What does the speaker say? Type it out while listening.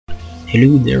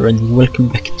Hello there and welcome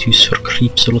back to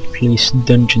ZirCreepsAlot plays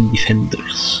Dungeon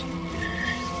Defenders.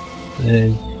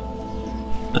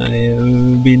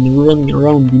 I've been running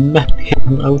around the map here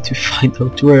now to find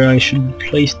out where I should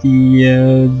place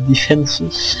the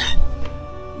defenses.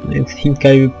 I think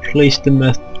I've placed them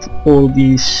at all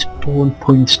these spawn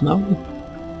points now.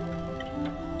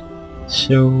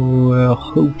 So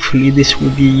hopefully this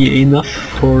will be enough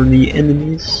for the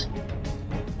enemies.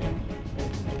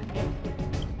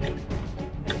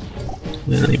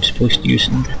 I'm supposed to use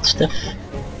that stuff.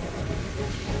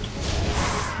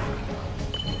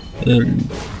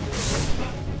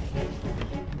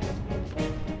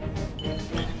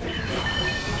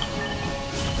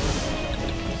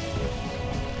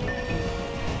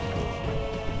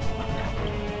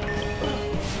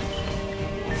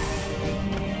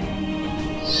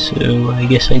 So I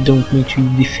guess I don't need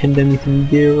to defend anything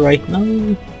there right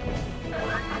now.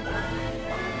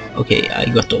 Okay, I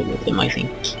got all of them, I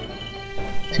think,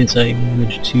 since I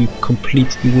managed to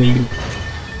complete the wave.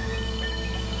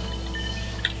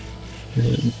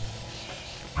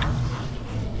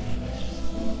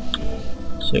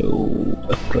 So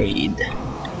upgrade.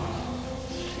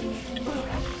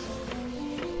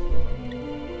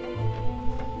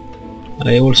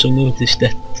 I also noticed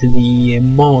that the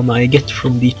mana I get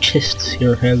from the chests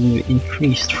here have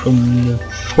increased from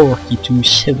 40 to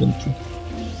 70.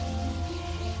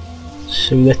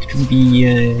 So that could be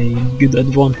a good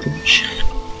advantage.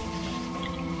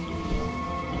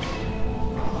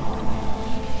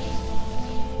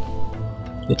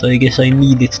 But I guess I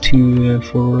need it to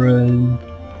for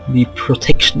the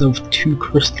protection of 2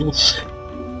 crystals.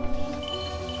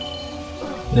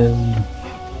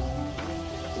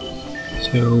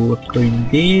 So upgrade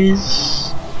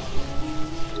this.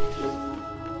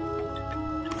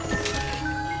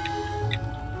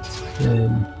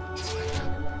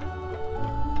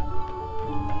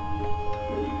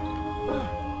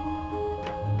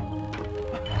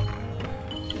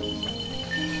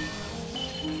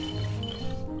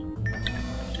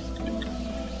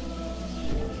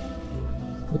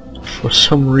 For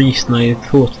some reason I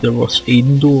thought there was a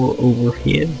door over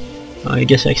here. I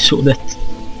guess I saw that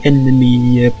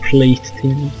enemy plate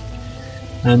thing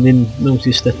and then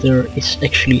noticed that there is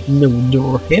actually no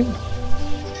door here.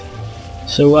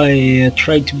 So I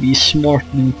tried to be smart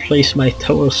and place my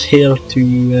towers here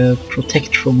to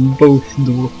protect from both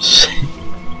doors.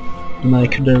 And I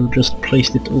could have just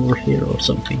placed it over here or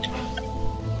something.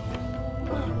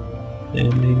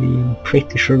 I'm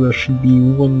pretty sure there should be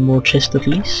 1 more chest at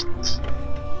least.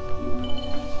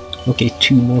 Okay,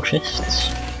 2 more chests.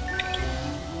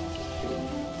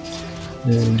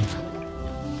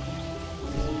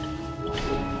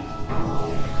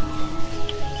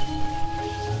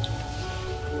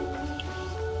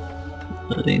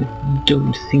 I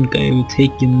don't think I've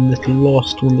taken that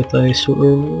last one that I saw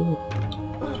earlier.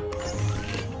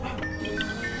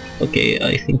 Okay,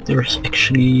 I think there's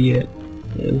actually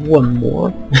 1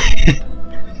 more.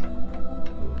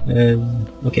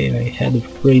 Okay, I had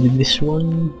upgraded this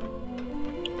one.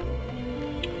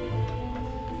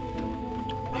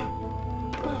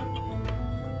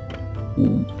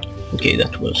 Ooh, okay,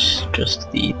 that was just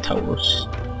the towers.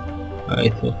 I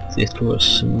thought it was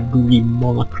some green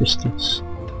mana crystals.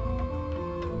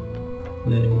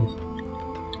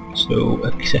 So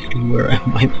exactly where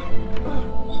am I now?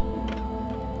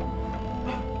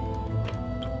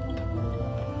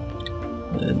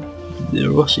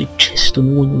 There was a chest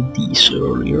on one of these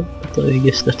earlier, but I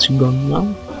guess that's gone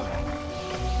now.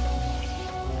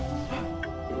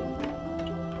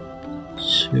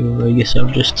 So I guess I'll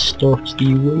just start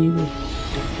the wave.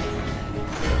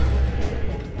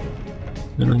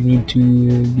 And I need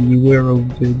to be aware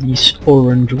of these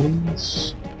orange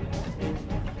ones.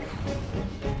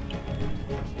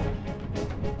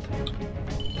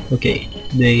 Okay,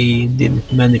 they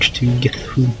didn't manage to get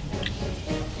through.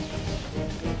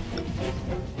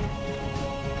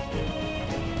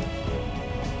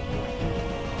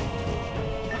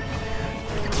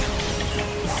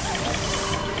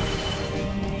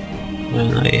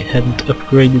 And I hadn't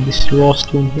upgraded this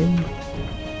last one here.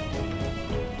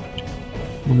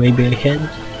 Or maybe I had.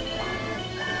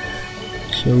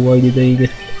 So why did I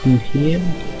get through here?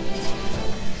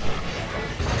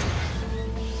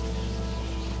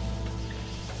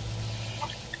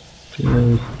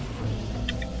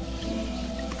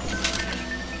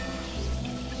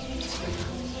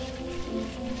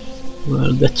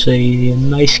 Well, that's a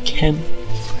nice camp.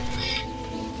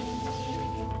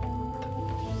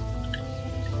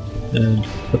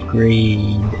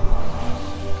 Upgrade.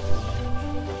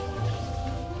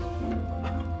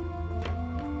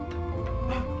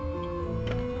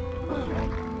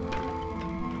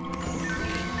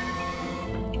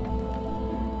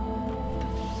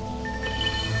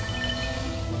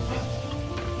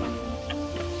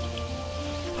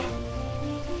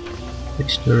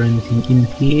 Is there anything in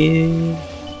here?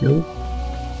 No.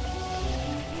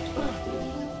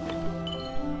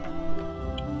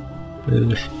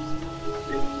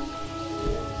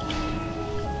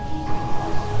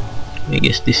 I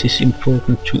guess this is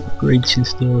important to upgrade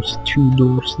since there's 2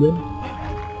 doors there.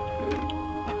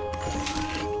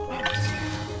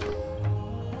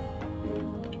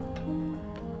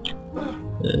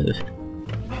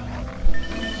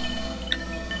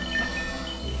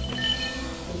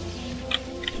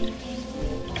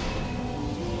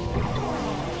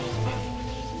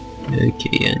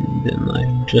 Okay, and then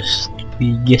I'll just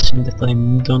be guessing that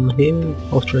I'm done here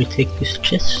after I take this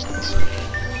chest.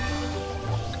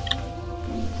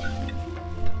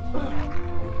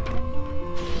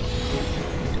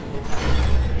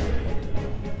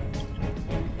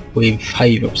 Wave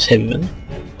 5 of 7.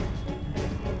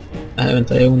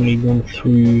 Haven't I only gone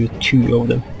through 2 of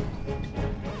them?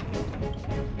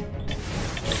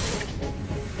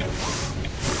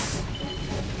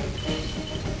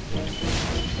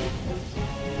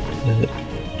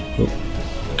 Oh,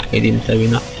 I didn't have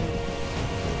enough.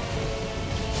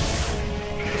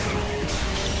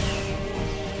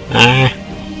 Ah!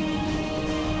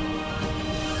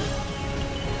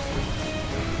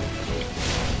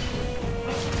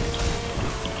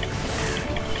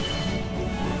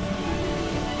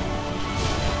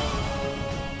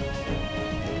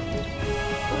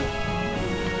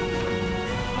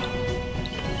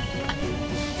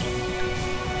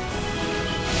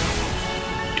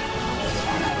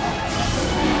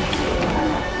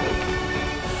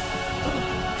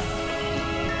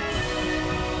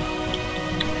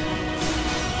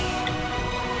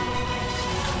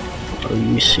 Are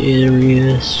you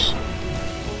serious?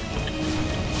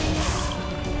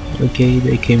 Okay,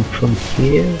 they came from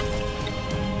here.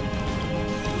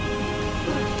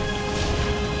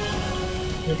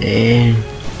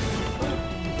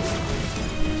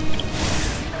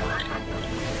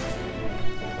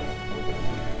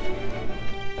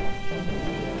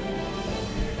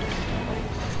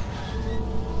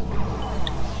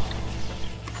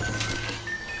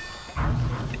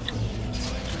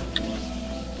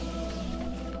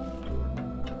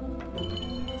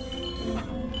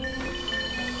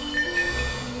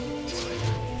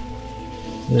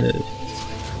 And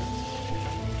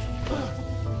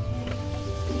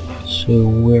so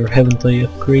where haven't I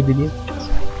upgraded yet?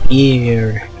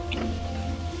 Here.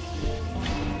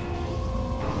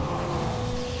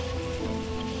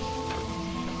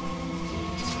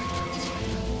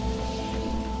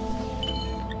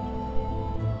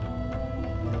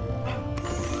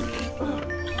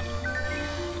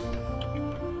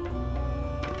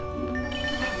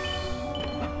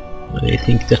 I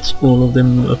think that's all of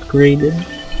them upgraded.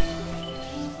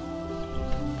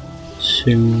 So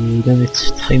then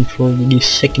it's time for the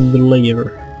second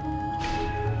layer.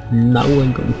 Now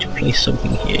I'm going to place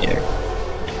something here.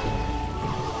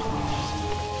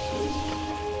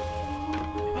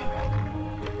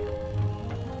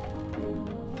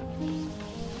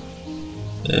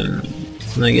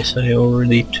 I guess I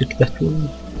already took that one.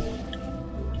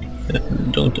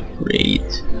 Don't upgrade.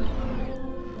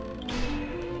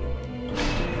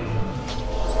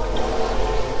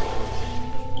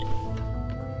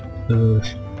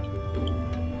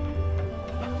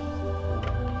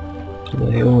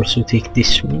 I also take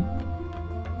this one.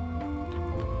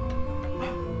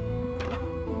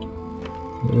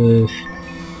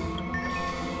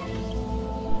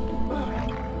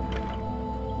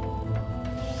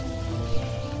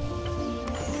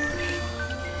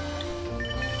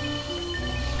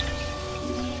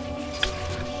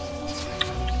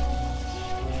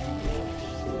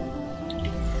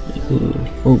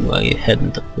 Oh, I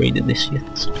hadn't upgraded this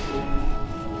yet.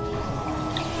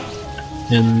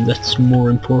 And that's more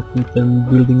important than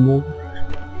building more.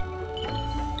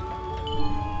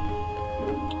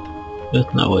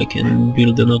 But now I can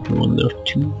build another one there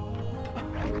too.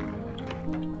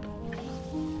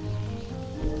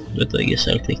 But I guess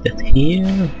I'll take that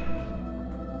here.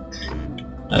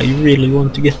 I really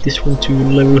want to get this one to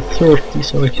level 30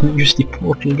 so I can use the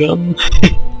portal gun.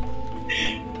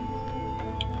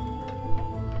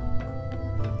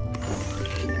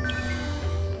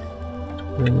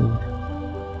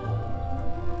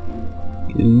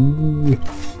 Ooh,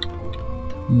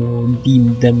 more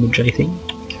beam damage, I think.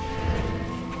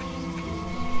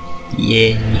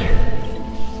 Yay.